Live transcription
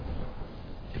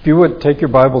If you would take your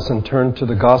Bibles and turn to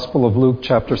the Gospel of Luke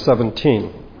chapter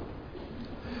 17.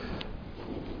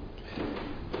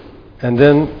 And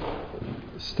then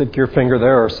stick your finger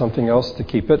there or something else to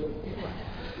keep it.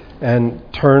 And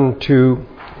turn to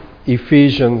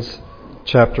Ephesians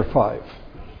chapter 5.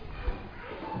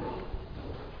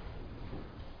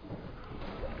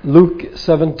 Luke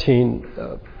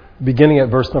 17, beginning at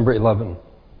verse number 11.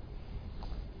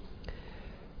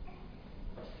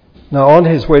 Now on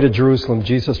his way to Jerusalem,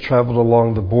 Jesus traveled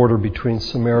along the border between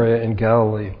Samaria and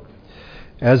Galilee.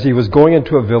 As he was going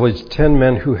into a village, 10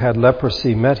 men who had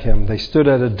leprosy met him. They stood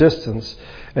at a distance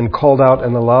and called out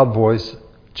in a loud voice,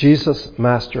 "Jesus,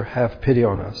 Master, have pity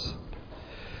on us."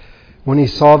 When he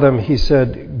saw them, he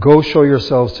said, "Go show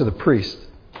yourselves to the priest."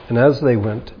 And as they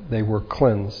went, they were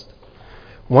cleansed.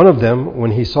 One of them,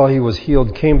 when he saw he was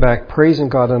healed, came back praising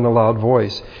God in a loud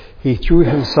voice. He threw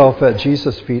himself at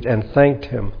Jesus' feet and thanked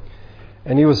him.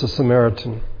 And he was a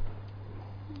Samaritan.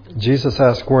 Jesus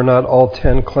asked, "Were not all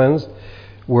 10 cleansed?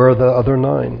 Where are the other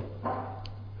 9?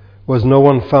 Was no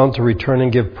one found to return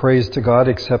and give praise to God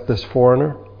except this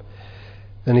foreigner?"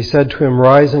 Then he said to him,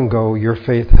 "Rise and go, your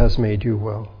faith has made you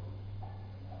well."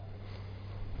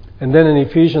 And then in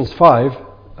Ephesians 5,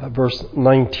 verse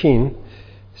 19,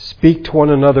 "Speak to one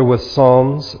another with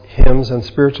psalms, hymns, and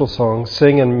spiritual songs.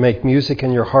 Sing and make music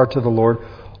in your heart to the Lord,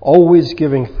 always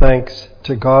giving thanks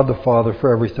to God the Father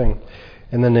for everything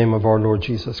in the name of our Lord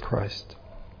Jesus Christ."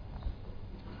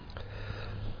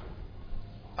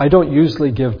 I don't usually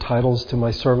give titles to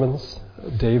my sermons.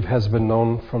 Dave has been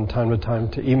known from time to time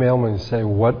to email me and say,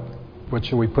 what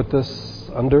should we put this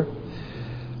under?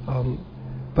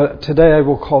 But today I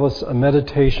will call this a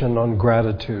meditation on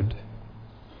gratitude.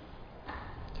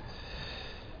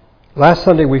 Last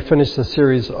Sunday we finished the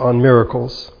series on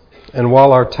miracles. And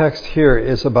while our text here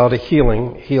is about a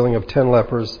healing of 10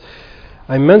 lepers,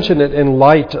 I mention it in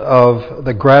light of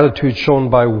the gratitude shown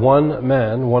by one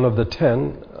man, one of the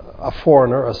 10, a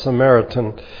foreigner, a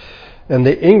Samaritan, and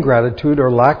the ingratitude or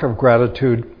lack of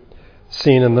gratitude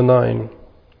seen in the 9.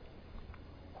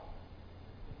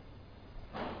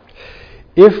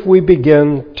 If we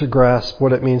begin to grasp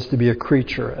what it means to be a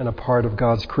creature and a part of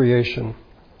God's creation,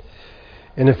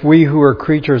 and if we who are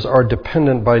creatures are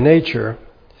dependent by nature,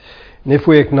 and if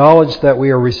we acknowledge that we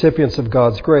are recipients of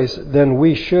God's grace, then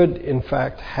we should, in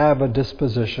fact, have a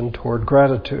disposition toward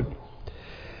gratitude.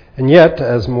 And yet,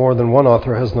 as more than one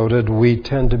author has noted, we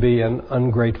tend to be an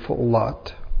ungrateful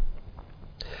lot.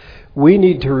 We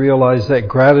need to realize that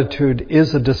gratitude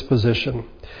is a disposition.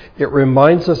 It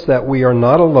reminds us that we are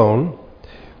not alone.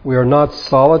 We are not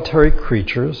solitary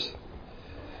creatures.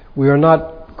 We are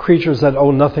not creatures that owe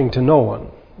nothing to no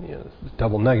one.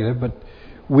 Double negative, but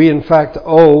we in fact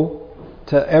owe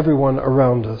to everyone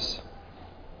around us.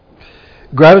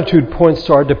 Gratitude points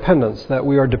to our dependence, that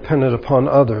we are dependent upon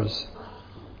others.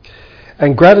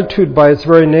 And gratitude by its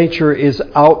very nature is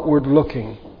outward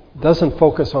looking. It doesn't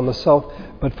focus on the self,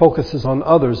 but focuses on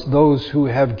others, those who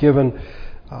have given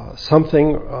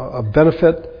something, a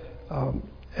benefit,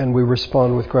 and we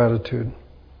respond with gratitude.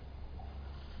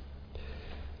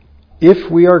 If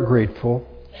we are grateful,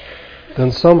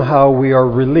 then somehow we are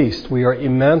released, we are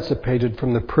emancipated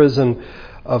from the prison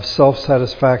of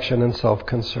self-satisfaction and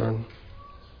self-concern,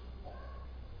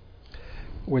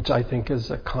 which I think is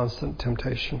a constant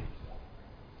temptation.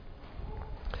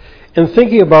 In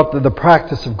thinking about the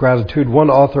practice of gratitude, one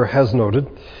author has noted,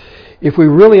 if we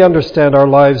really understand our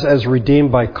lives as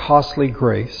redeemed by costly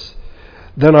grace,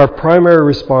 then our primary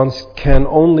response can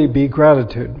only be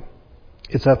gratitude.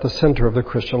 It's at the center of the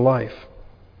Christian life.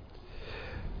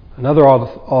 Another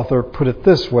author put it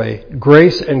this way: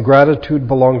 grace and gratitude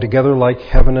belong together like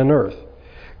heaven and earth.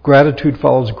 Gratitude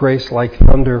follows grace like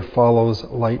thunder follows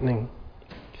lightning.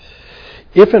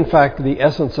 If in fact the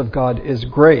essence of God is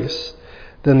grace,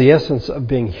 then the essence of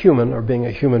being human or being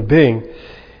a human being,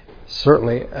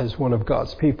 certainly as one of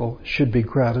God's people, should be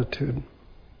gratitude.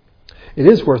 It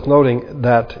is worth noting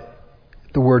that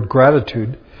the word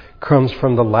gratitude comes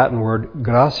from the Latin word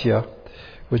gratia,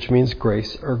 which means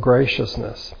grace or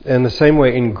graciousness. In the same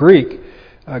way, in Greek,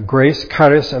 grace,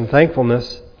 charis, and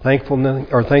thankfulness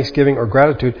or thanksgiving or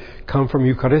gratitude come from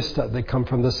Eucharista. They come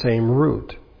from the same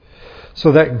root.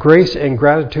 So that grace and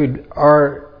gratitude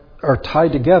are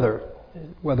tied together,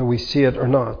 whether we see it or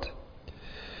not.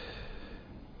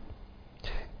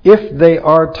 If they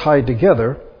are tied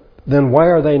together, then why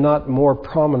are they not more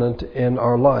prominent in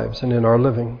our lives and in our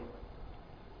living?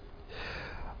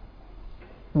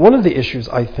 One of the issues,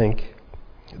 I think,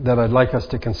 that I'd like us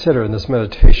to consider in this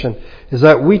meditation is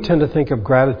that we tend to think of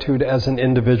gratitude as an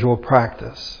individual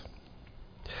practice.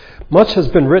 Much has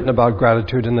been written about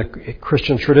gratitude in the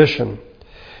Christian tradition.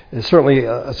 It's certainly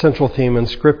a central theme in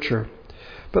Scripture.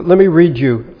 But let me read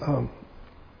you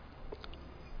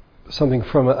something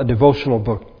from a devotional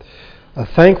book. A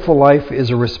thankful life is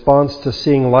a response to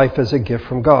seeing life as a gift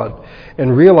from God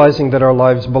and realizing that our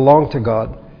lives belong to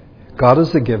God. God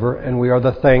is the giver and we are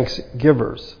the thanks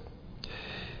givers.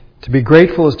 To be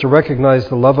grateful is to recognize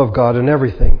the love of God in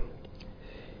everything.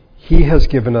 He has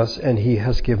given us and He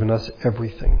has given us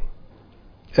everything.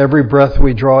 Every breath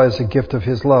we draw is a gift of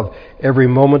His love. Every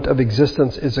moment of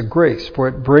existence is a grace, for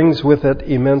it brings with it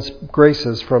immense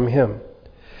graces from Him.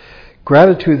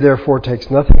 Gratitude, therefore, takes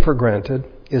nothing for granted,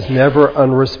 is never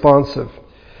unresponsive,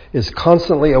 is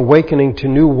constantly awakening to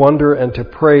new wonder and to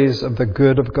praise of the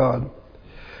good of God.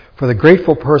 For the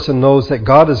grateful person knows that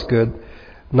God is good,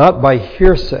 not by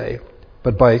hearsay,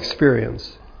 but by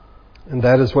experience. And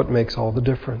that is what makes all the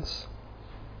difference.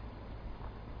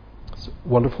 It's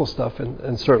wonderful stuff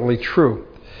and certainly true.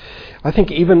 I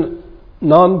think even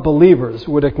non-believers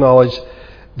would acknowledge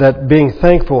that being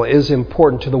thankful is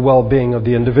important to the well-being of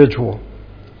the individual.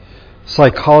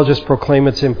 Psychologists proclaim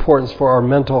its importance for our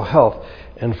mental health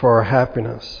and for our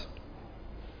happiness.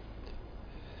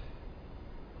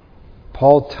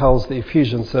 Paul tells the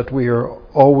Ephesians that we are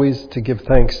always to give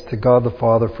thanks to God the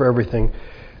Father for everything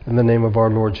in the name of our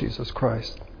Lord Jesus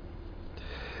Christ.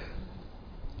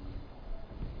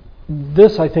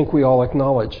 This I think we all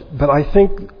acknowledge, but I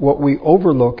think what we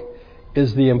overlook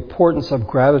is the importance of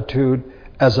gratitude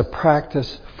as a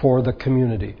practice for the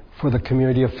community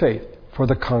of faith, for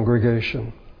the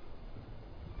congregation.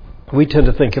 We tend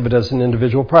to think of it as an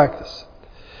individual practice.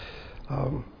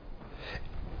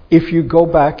 If you go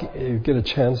back, you get a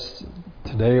chance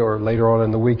today or later on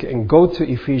in the week, and go to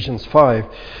Ephesians 5,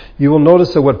 you will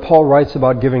notice that what Paul writes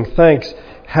about giving thanks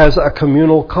has a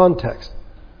communal context.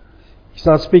 He's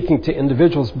not speaking to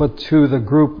individuals, but to the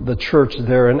group, the church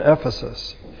there in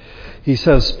Ephesus. He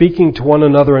says, speaking to one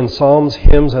another in psalms,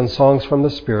 hymns, and songs from the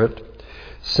Spirit,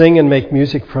 sing and make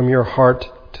music from your heart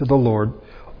to the Lord,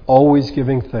 always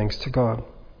giving thanks to God.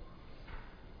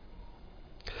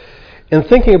 In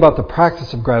thinking about the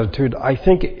practice of gratitude, I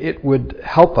think it would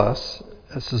help us,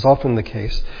 as is often the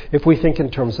case, if we think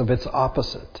in terms of its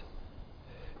opposite.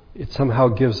 It somehow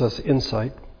gives us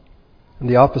insight. And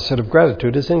the opposite of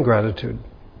gratitude is ingratitude.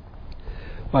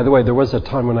 By the way, there was a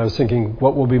time when I was thinking,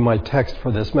 what will be my text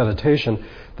for this meditation,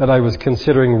 that I was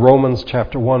considering Romans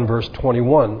chapter 1, verse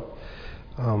 21.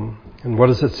 And what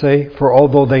does it say? For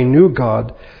although they knew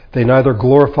God, they neither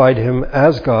glorified Him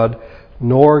as God,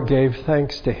 nor gave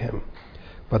thanks to Him.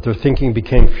 But their thinking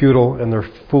became futile, and their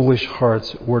foolish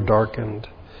hearts were darkened.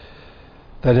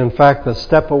 That in fact, the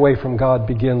step away from God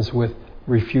begins with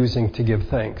refusing to give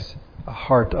thanks, a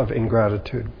heart of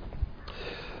ingratitude.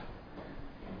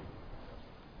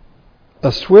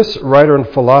 A Swiss writer and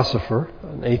philosopher,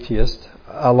 an atheist,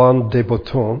 Alain de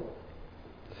Botton,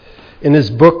 in his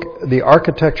book, The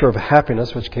Architecture of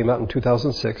Happiness, which came out in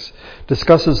 2006,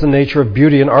 discusses the nature of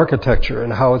beauty in architecture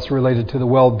and how it's related to the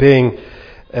well-being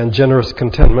and generous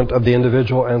contentment of the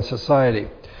individual and society.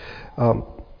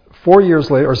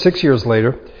 6 years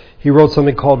later, he wrote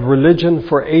something called Religion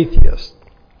for Atheists,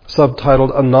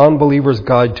 subtitled A Non-Believer's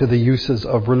Guide to the Uses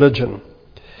of Religion.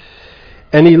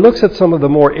 And he looks at some of the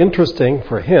more interesting,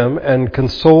 for him, and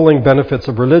consoling benefits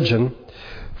of religion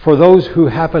for those who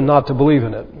happen not to believe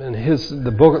in it. And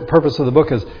the purpose of the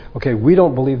book is, okay, we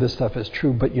don't believe this stuff is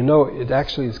true, but it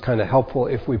actually is kind of helpful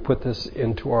if we put this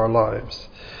into our lives.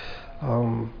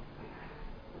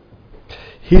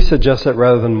 He suggests that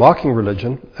rather than mocking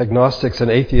religion, agnostics and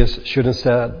atheists should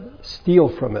instead steal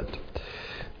from it,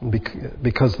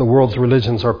 because the world's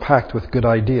religions are packed with good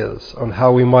ideas on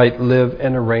how we might live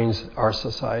and arrange our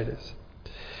societies.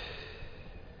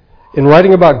 In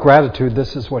writing about gratitude,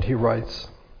 this is what he writes.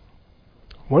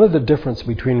 One of the differences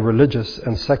between religious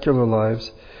and secular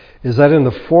lives is that in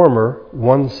the former,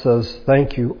 one says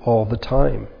thank you all the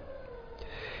time.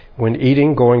 When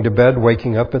eating, going to bed,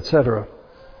 waking up, etc.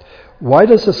 Why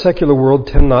does the secular world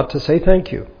tend not to say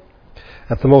thank you?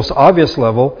 At the most obvious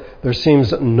level, there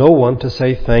seems no one to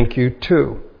say thank you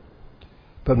to.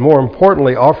 But more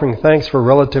importantly, offering thanks for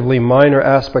relatively minor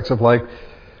aspects of life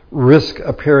risk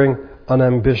appearing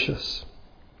unambitious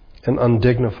and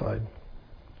undignified.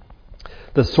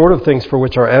 The sort of things for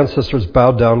which our ancestors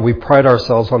bowed down, we pride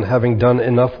ourselves on having done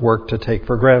enough work to take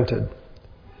for granted.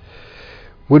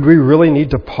 Would we really need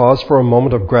to pause for a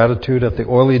moment of gratitude at the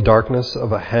oily darkness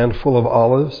of a handful of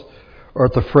olives or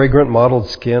at the fragrant mottled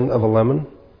skin of a lemon?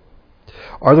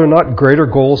 Are there not greater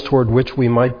goals toward which we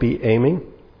might be aiming?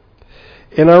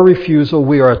 In our refusal,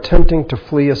 we are attempting to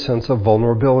flee a sense of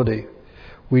vulnerability.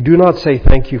 We do not say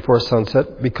thank you for a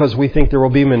sunset because we think there will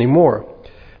be many more.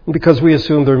 because we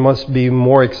assume there must be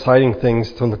more exciting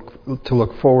things to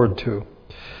look forward to.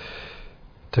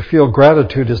 To feel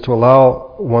gratitude is to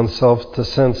allow oneself to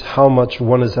sense how much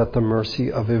one is at the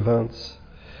mercy of events.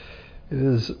 It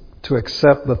is to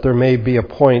accept that there may be a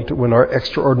point when our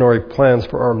extraordinary plans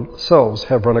for ourselves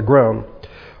have run aground,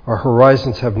 our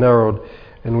horizons have narrowed,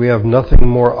 and we have nothing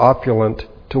more opulent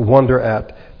to wonder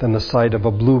at than the sight of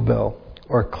a bluebell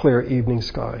or a clear evening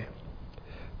sky.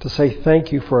 To say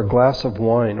thank you for a glass of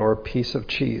wine or a piece of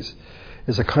cheese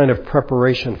is a kind of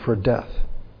preparation for death,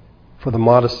 for the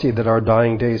modesty that our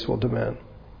dying days will demand.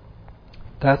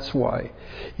 That's why,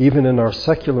 even in our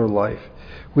secular life,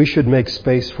 we should make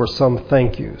space for some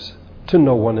thank yous, to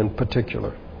no one in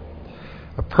particular.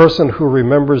 A person who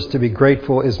remembers to be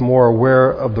grateful is more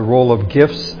aware of the role of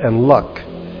gifts and luck,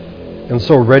 and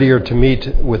so readier to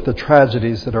meet with the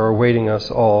tragedies that are awaiting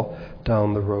us all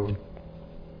down the road.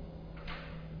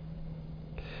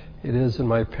 It is, in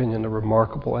my opinion, a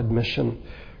remarkable admission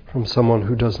from someone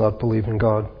who does not believe in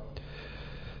God.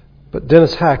 But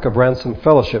Dennis Hack of Ransom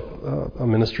Fellowship, a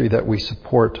ministry that we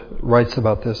support, writes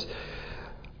about this.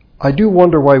 I do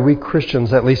wonder why we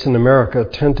Christians, at least in America,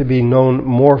 tend to be known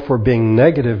more for being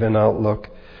negative in outlook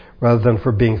rather than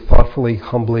for being thoughtfully,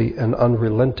 humbly, and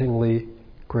unrelentingly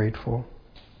grateful.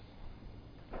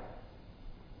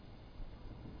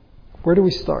 Where do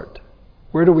we start?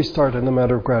 Where do we start in the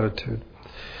matter of gratitude?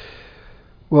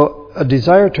 Well, a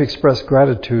desire to express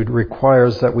gratitude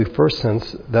requires that we first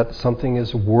sense that something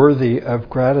is worthy of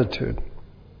gratitude.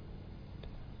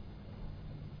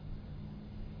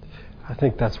 I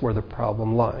think that's where the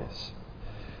problem lies.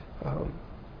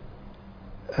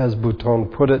 As Bouton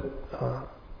put it,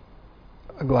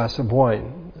 a glass of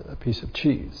wine, a piece of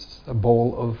cheese, a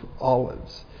bowl of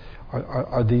olives.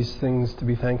 Are these things to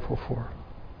be thankful for?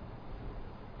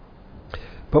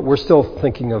 But we're still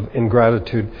thinking of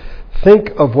ingratitude. Think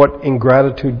of what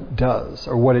ingratitude does,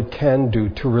 or what it can do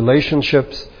to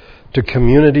relationships, to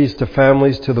communities, to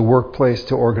families, to the workplace,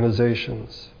 to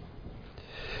organizations.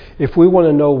 If we want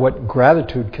to know what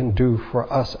gratitude can do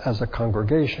for us as a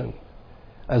congregation,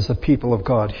 as the people of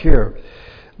God here,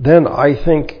 then I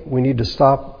think we need to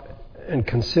stop and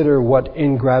consider what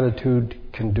ingratitude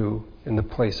can do in the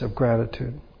place of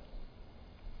gratitude.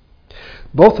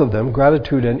 Both of them,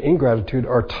 gratitude and ingratitude,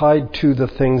 are tied to the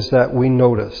things that we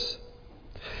notice.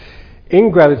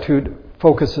 Ingratitude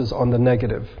focuses on the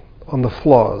negative, on the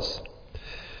flaws,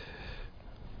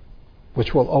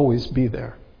 which will always be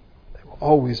there. They will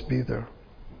always be there.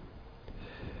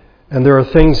 And there are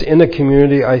things in a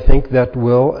community, I think, that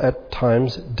will at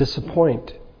times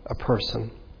disappoint a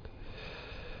person.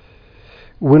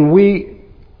 When we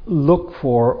look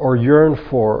for or yearn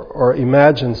for or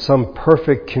imagine some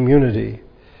perfect community,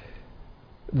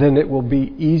 then it will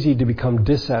be easy to become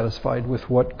dissatisfied with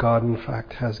what God in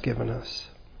fact has given us.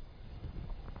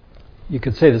 You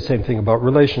could say the same thing about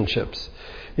relationships.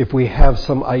 If we have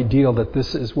some ideal that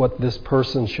this is what this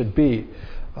person should be,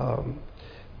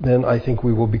 then I think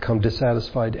we will become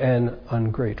dissatisfied and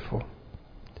ungrateful.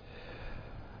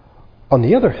 On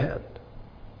the other hand,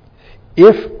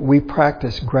 if we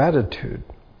practice gratitude,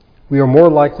 we are more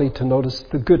likely to notice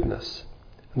the goodness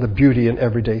and the beauty in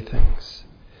everyday things.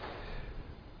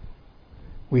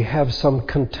 We have some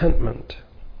contentment.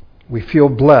 We feel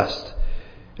blessed,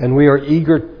 and we are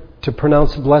eager to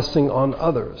pronounce blessing on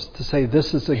others, to say,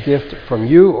 this is a gift from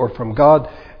you or from God,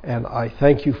 and I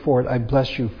thank you for it. I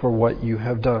bless you for what you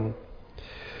have done.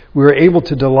 We are able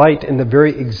to delight in the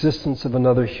very existence of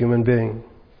another human being,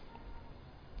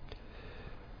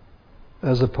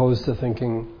 as opposed to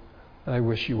thinking, I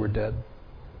wish you were dead.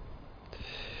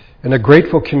 In a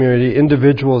grateful community,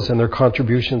 individuals and their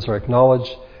contributions are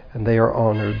acknowledged and they are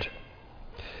honored.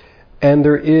 And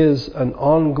there is an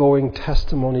ongoing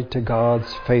testimony to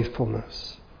God's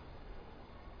faithfulness.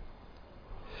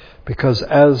 Because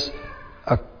as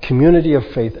a community of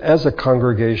faith, as a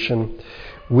congregation,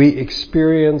 we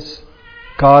experience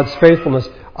God's faithfulness.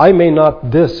 I may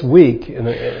not this week in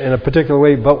a particular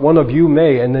way, but one of you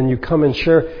may, and then you come and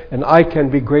share, and I can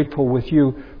be grateful with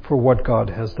you for what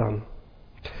God has done.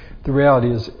 The reality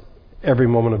is every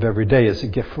moment of every day is a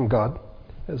gift from God,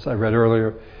 as I read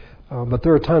earlier. But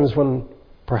there are times when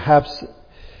perhaps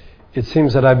it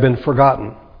seems that I've been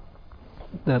forgotten,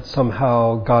 that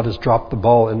somehow God has dropped the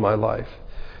ball in my life.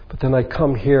 But then I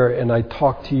come here and I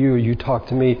talk to you, you talk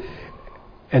to me,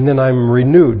 and then I'm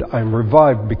renewed, I'm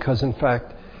revived, because in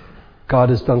fact, God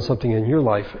has done something in your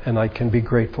life, and I can be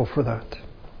grateful for that.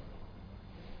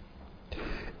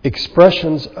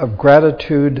 Expressions of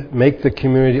gratitude make the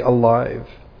community alive.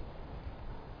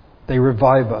 They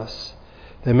revive us.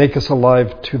 They make us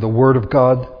alive to the Word of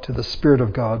God, to the Spirit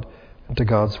of God, and to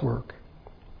God's work.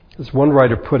 As one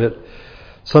writer put it,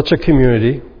 such a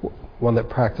community, one that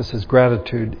practices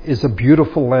gratitude, is a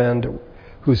beautiful land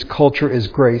whose culture is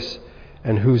grace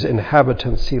and whose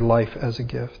inhabitants see life as a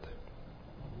gift.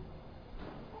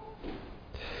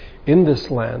 In this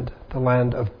land, the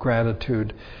land of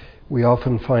gratitude, we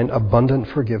often find abundant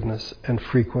forgiveness and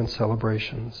frequent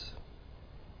celebrations.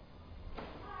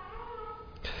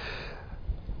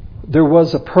 There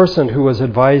was a person who was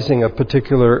advising a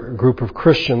particular group of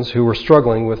Christians who were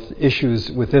struggling with issues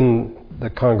within the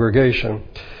congregation.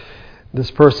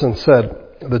 This person said,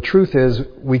 "The truth is,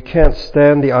 we can't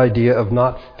stand the idea of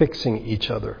not fixing each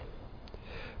other.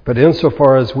 But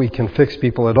insofar as we can fix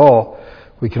people at all,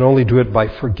 we can only do it by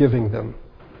forgiving them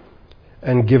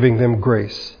and giving them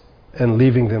grace and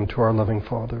leaving them to our loving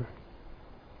Father."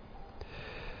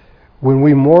 When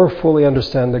we more fully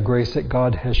understand the grace that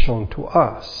God has shown to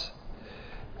us,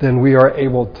 then we are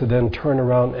able to then turn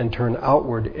around and turn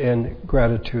outward in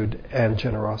gratitude and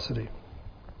generosity.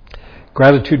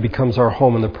 Gratitude becomes our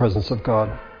home in the presence of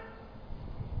God.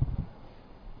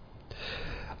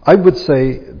 I would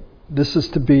say this is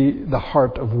to be the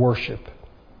heart of worship.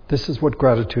 This is what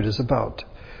gratitude is about.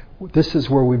 This is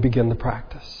where we begin the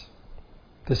practice.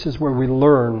 This is where we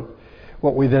learn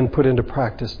what we then put into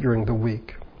practice during the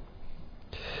week.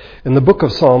 In the book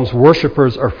of Psalms,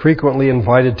 worshipers are frequently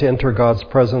invited to enter God's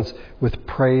presence with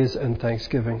praise and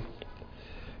thanksgiving.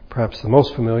 Perhaps the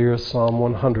most familiar is Psalm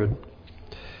 100.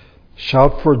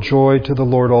 "Shout for joy to the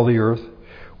Lord, all the earth.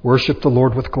 Worship the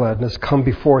Lord with gladness. Come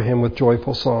before him with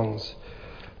joyful songs.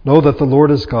 Know that the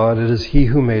Lord is God. It is he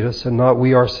who made us, and not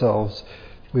we ourselves.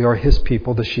 We are his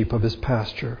people, the sheep of his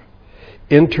pasture.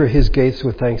 Enter his gates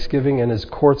with thanksgiving and his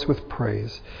courts with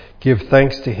praise. Give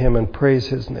thanks to him and praise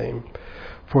his name.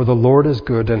 For the Lord is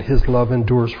good, and his love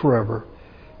endures forever.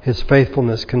 His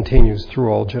faithfulness continues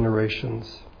through all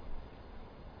generations."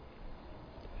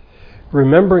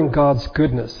 Remembering God's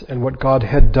goodness and what God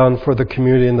had done for the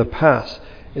community in the past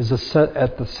is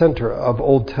at the center of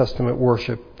Old Testament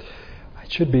worship.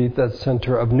 It should be the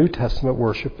center of New Testament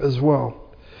worship as well.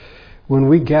 When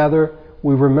we gather,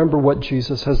 we remember what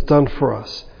Jesus has done for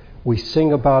us. We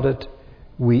sing about it.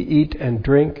 We eat and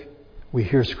drink. We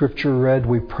hear scripture read.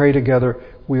 We pray together.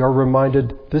 We are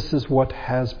reminded this is what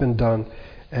has been done,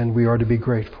 and we are to be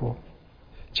grateful.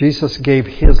 Jesus gave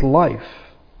his life.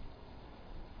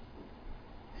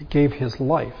 He gave his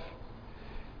life.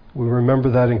 We remember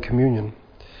that in communion.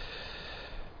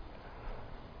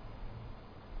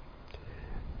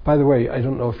 By the way, I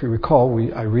don't know if you recall,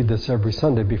 I read this every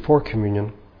Sunday before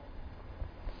communion.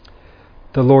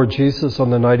 The Lord Jesus,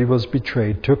 on the night he was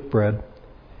betrayed, took bread,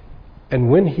 and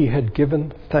when he had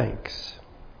given thanks,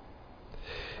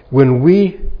 when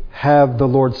we have the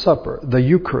Lord's Supper, the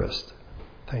Eucharist,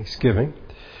 Thanksgiving,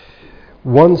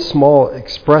 one small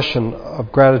expression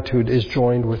of gratitude is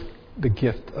joined with the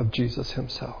gift of Jesus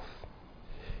himself.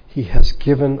 He has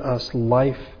given us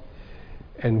life,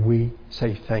 and we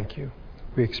say thank you.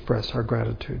 We express our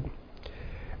gratitude.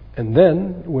 And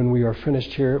then, when we are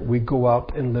finished here, we go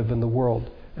out and live in the world,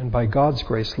 and by God's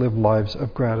grace, live lives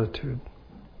of gratitude.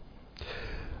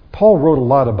 Paul wrote a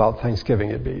lot about Thanksgiving.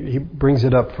 He brings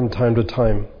it up from time to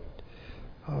time.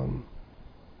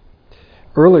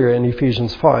 Earlier in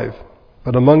Ephesians 5,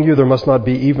 "But among you there must not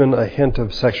be even a hint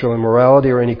of sexual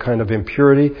immorality or any kind of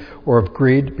impurity or of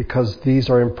greed, because these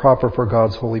are improper for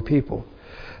God's holy people.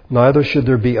 Neither should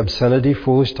there be obscenity,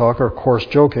 foolish talk, or coarse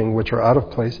joking, which are out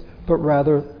of place, but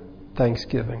rather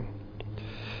thanksgiving."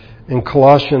 In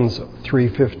Colossians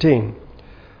 3:15,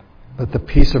 "Let the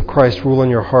peace of Christ rule in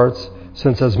your hearts,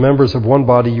 since as members of one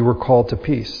body you were called to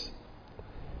peace,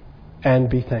 and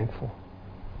be thankful."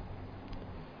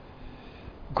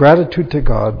 Gratitude to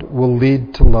God will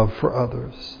lead to love for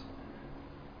others.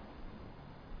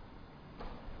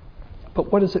 But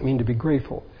what does it mean to be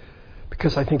grateful?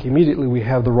 Because I think immediately we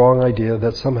have the wrong idea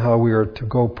that somehow we are to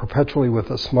go perpetually with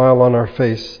a smile on our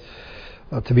face,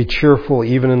 to be cheerful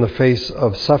even in the face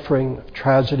of suffering, of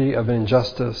tragedy, of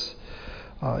injustice.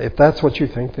 If that's what you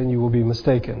think, then you will be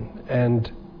mistaken.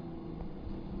 And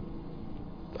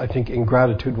I think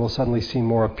ingratitude will suddenly seem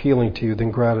more appealing to you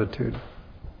than gratitude.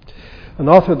 An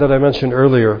author that I mentioned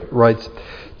earlier writes,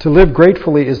 "To live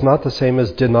gratefully is not the same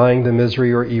as denying the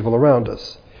misery or evil around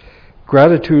us.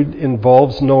 Gratitude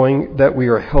involves knowing that we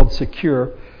are held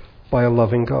secure by a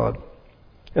loving God,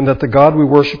 and that the God we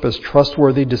worship is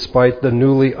trustworthy despite the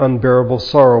newly unbearable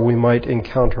sorrow we might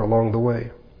encounter along the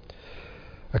way.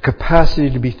 A capacity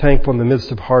to be thankful in the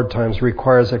midst of hard times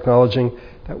requires acknowledging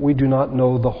that we do not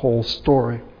know the whole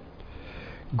story.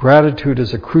 Gratitude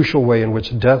is a crucial way in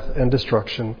which death and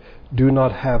destruction do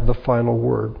not have the final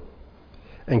word.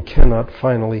 and cannot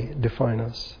finally define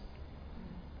us.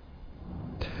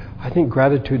 I think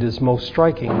gratitude is most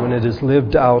striking when it is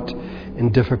lived out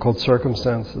in difficult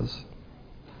circumstances.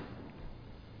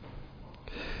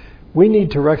 We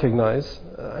need to recognize,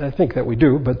 I think that we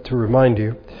do, but to remind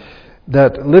you,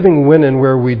 that living when and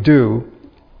where we do,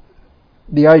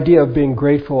 the idea of being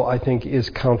grateful, I think, is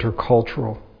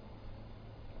countercultural.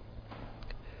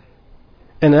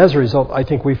 And as a result, I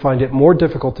think we find it more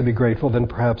difficult to be grateful than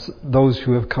perhaps those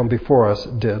who have come before us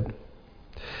did.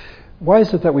 Why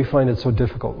is it that we find it so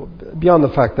difficult? Beyond the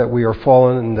fact that we are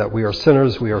fallen and that we are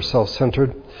sinners, we are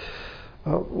self-centered.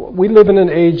 We live in an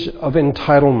age of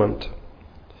entitlement,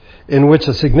 in which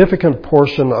a significant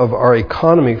portion of our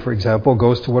economy, for example,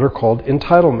 goes to what are called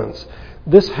entitlements.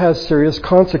 This has serious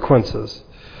consequences.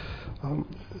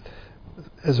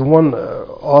 As one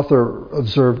author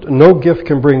observed, no gift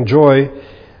can bring joy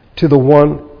to the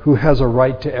one who has a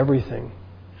right to everything.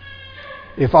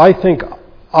 If I think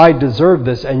I deserve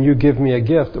this and you give me a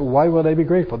gift, why would I be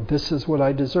grateful? This is what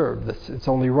I deserve. It's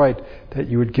only right that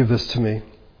you would give this to me.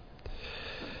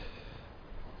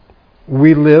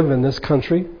 We live in this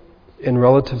country in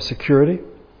relative security,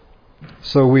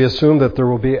 so we assume that there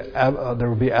will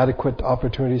be adequate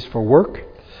opportunities for work,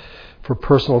 for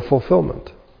personal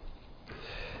fulfillment.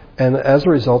 And as a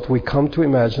result, we come to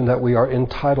imagine that we are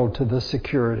entitled to this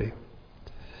security.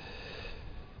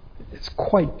 It's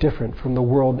quite different from the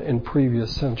world in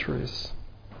previous centuries.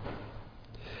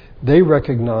 They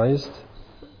recognized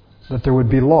that there would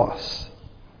be loss,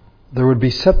 there would be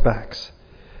setbacks,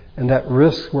 and that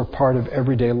risks were part of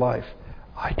everyday life.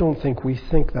 I don't think we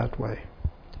think that way.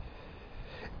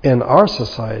 In our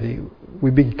society, we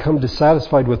become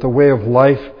dissatisfied with a way of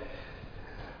life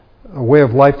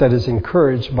that is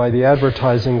encouraged by the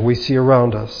advertising we see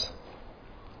around us.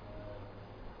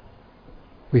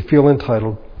 We feel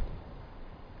entitled,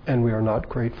 and we are not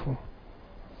grateful.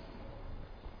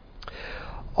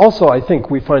 Also, I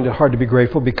think we find it hard to be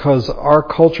grateful because our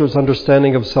culture's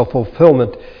understanding of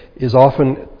self-fulfillment is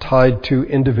often tied to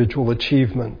individual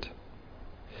achievement.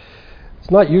 It's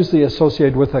not usually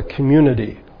associated with a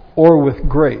community or with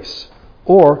grace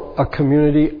or a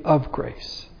community of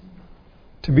grace.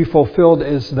 To be fulfilled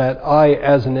is that I,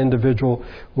 as an individual,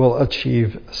 will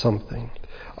achieve something.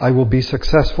 I will be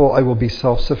successful. I will be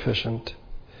self-sufficient.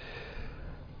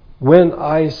 When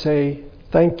I say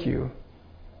thank you,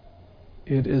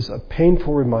 it is a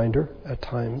painful reminder at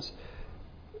times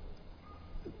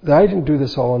that I didn't do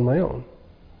this all on my own.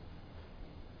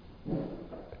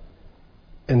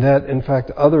 And that, in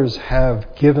fact, others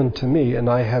have given to me, and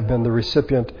I have been the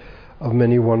recipient of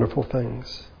many wonderful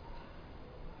things.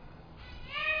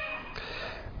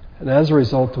 And as a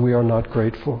result, we are not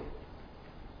grateful.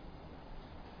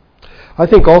 I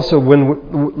think also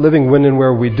living when and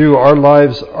where we do, our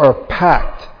lives are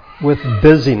packed with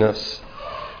busyness,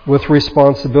 with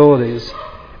responsibilities,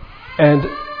 and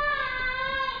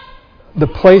the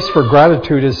place for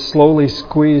gratitude is slowly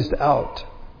squeezed out.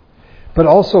 But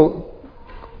also,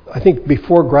 I think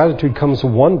before gratitude comes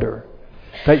wonder,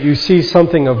 that you see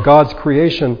something of God's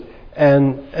creation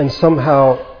and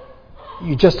somehow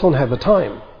you just don't have the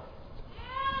time.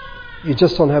 You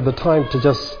just don't have the time to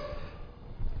just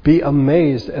be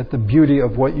amazed at the beauty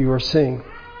of what you are seeing.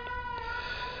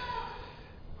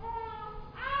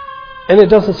 And it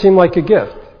doesn't seem like a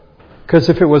gift, because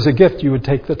if it was a gift, you would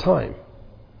take the time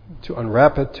to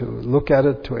unwrap it, to look at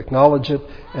it, to acknowledge it,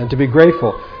 and to be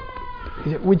grateful.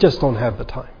 We just don't have the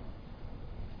time.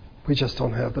 We just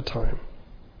don't have the time.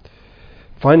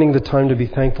 Finding the time to be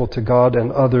thankful to God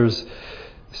and others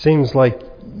seems like,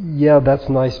 yeah, that's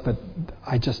nice, but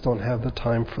I just don't have the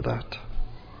time for that.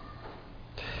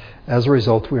 As a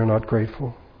result, we are not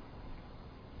grateful.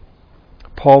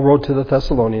 Paul wrote to the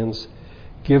Thessalonians,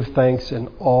 "Give thanks in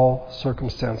all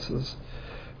circumstances,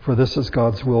 for this is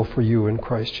God's will for you in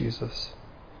Christ Jesus."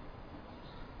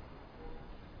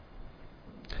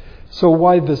 So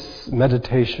why this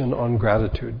meditation on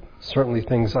gratitude? Certainly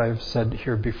things I've said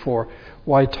here before.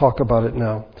 Why talk about it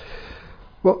now?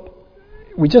 Well,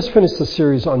 we just finished a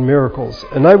series on miracles,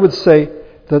 and I would say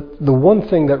that the one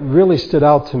thing that really stood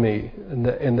out to me in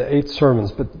the 8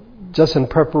 sermons, but just in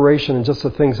preparation and just the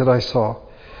things that I saw,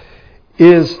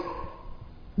 is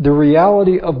the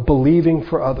reality of believing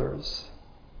for others,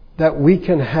 that we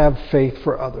can have faith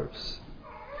for others.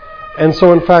 And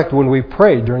so, in fact, when we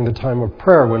pray during the time of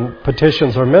prayer, when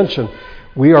petitions are mentioned,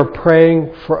 we are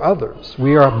praying for others.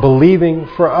 We are believing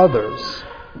for others.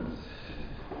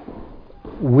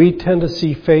 We tend to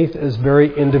see faith as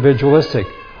very individualistic.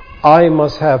 I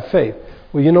must have faith.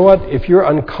 Well, you know what? If you're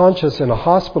unconscious in a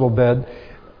hospital bed,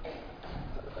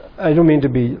 I don't mean to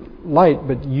be light,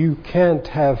 but you can't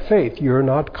have faith. You're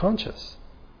not conscious.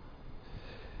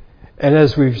 And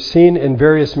as we've seen in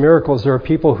various miracles, there are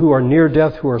people who are near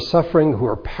death, who are suffering, who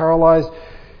are paralyzed.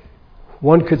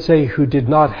 One could say who did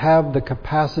not have the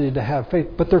capacity to have faith,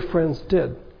 but their friends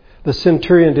did. The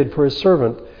centurion did for his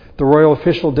servant. The royal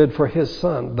official did for his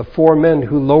son. The 4 men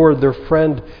who lowered their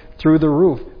friend through the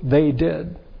roof, they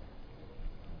did.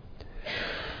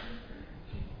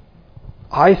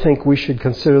 I think we should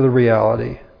consider the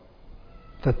reality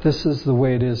that this is the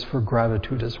way it is for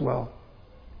gratitude as well.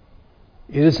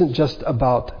 It isn't just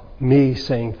about me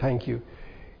saying thank you.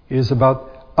 It is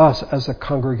about us as a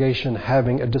congregation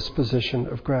having a disposition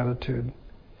of gratitude.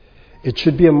 It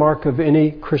should be a mark of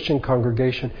any Christian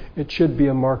congregation. It should be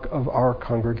a mark of our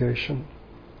congregation.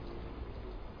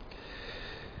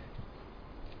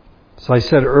 As I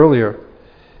said earlier,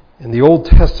 in the Old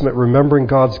Testament, remembering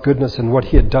God's goodness and what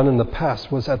He had done in the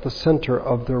past was at the center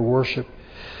of their worship.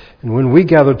 And when we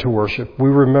gather to worship, we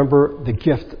remember the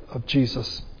gift of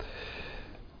Jesus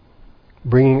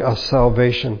bringing us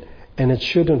salvation. And it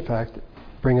should, in fact,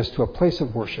 bring us to a place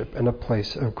of worship and a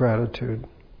place of gratitude.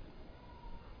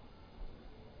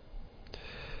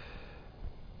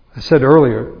 I said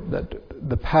earlier that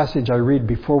the passage I read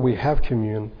before we have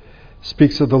communion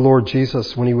speaks of the Lord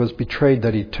Jesus when He was betrayed,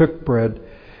 that He took bread,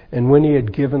 and when He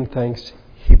had given thanks,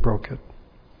 He broke it.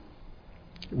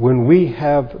 When we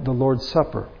have the Lord's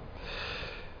Supper,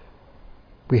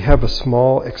 we have a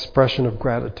small expression of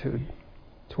gratitude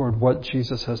toward what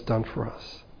Jesus has done for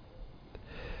us.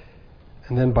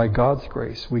 And then by God's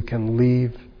grace, we can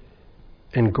leave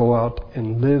and go out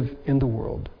and live in the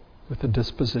world with a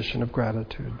disposition of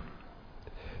gratitude.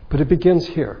 But it begins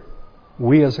here.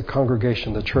 We as a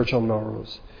congregation, the Church on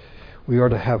Melrose, we are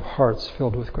to have hearts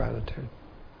filled with gratitude.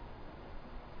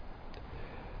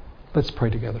 Let's pray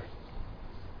together.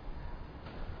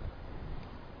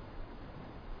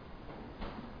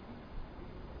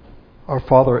 Our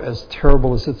Father, as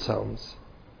terrible as it sounds,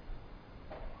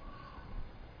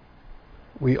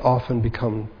 we often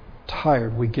become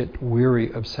tired. We get weary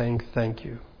of saying thank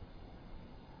you.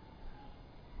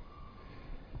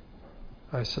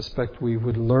 I suspect we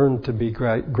would learn to be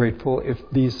grateful if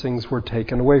these things were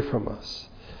taken away from us.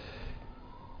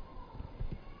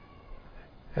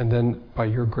 And then, by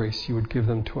your grace, you would give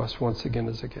them to us once again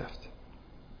as a gift.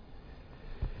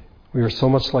 We are so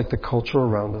much like the culture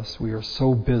around us. We are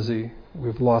so busy.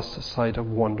 We've lost the sight of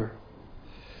wonder.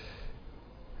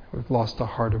 We've lost a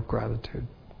heart of gratitude.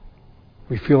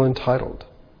 We feel entitled.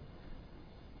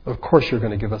 Of course you're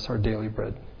going to give us our daily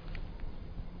bread.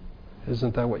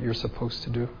 Isn't that what you're supposed to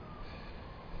do?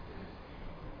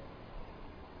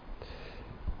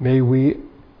 May we,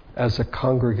 as a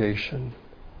congregation,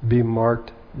 be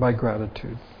marked by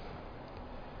gratitude.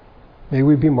 May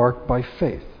we be marked by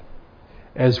faith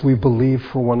as we believe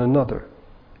for one another,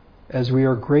 as we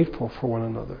are grateful for one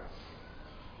another,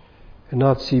 and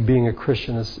not see being a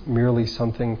Christian as merely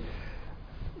something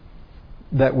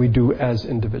that we do as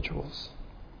individuals.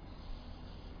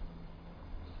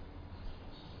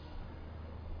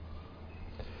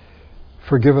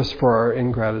 Forgive us for our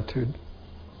ingratitude.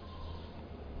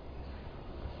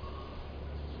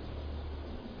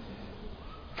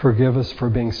 Forgive us for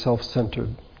being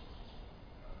self-centered,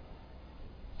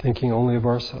 thinking only of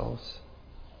ourselves.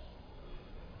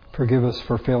 Forgive us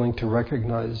for failing to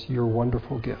recognize your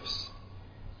wonderful gifts,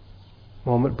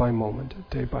 moment by moment,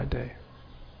 day by day.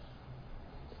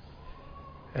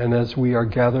 And as we are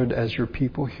gathered as your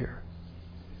people here,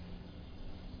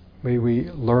 may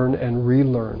we learn and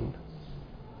relearn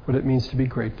what it means to be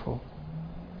grateful.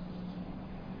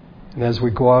 And as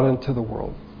we go out into the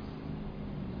world,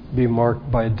 be marked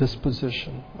by a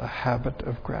disposition, a habit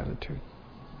of gratitude.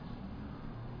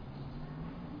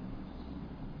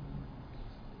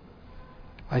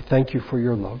 I thank you for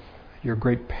your love, your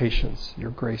great patience,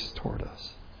 your grace toward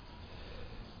us.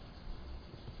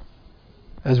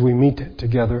 As we meet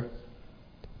together,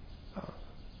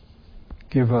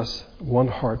 give us one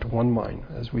heart, one mind,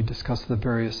 as we discuss the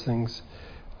various things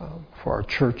for our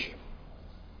church,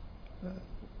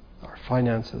 our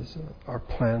finances, our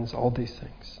plans, all these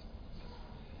things.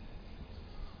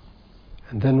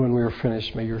 And then when we are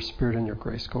finished, may your Spirit and your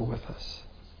grace go with us.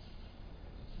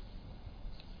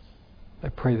 I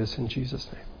pray this in Jesus'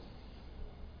 name.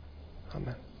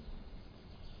 Amen.